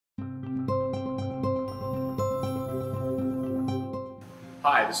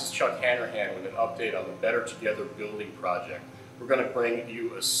Hi, this is Chuck Hanrahan with an update on the Better Together building project. We're going to bring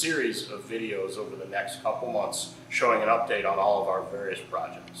you a series of videos over the next couple months showing an update on all of our various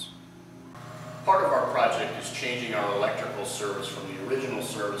projects. Part of our project is changing our electrical service from the original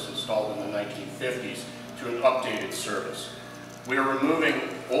service installed in the 1950s to an updated service. We are removing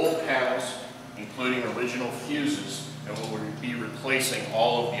old panels, including original fuses, and we will be replacing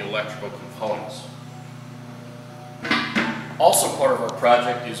all of the electrical components. Also part of our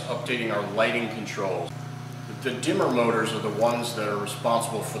project is updating our lighting controls. The dimmer motors are the ones that are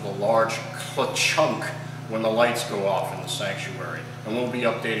responsible for the large chunk when the lights go off in the sanctuary, and we'll be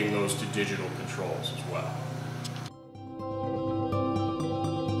updating those to digital controls as well.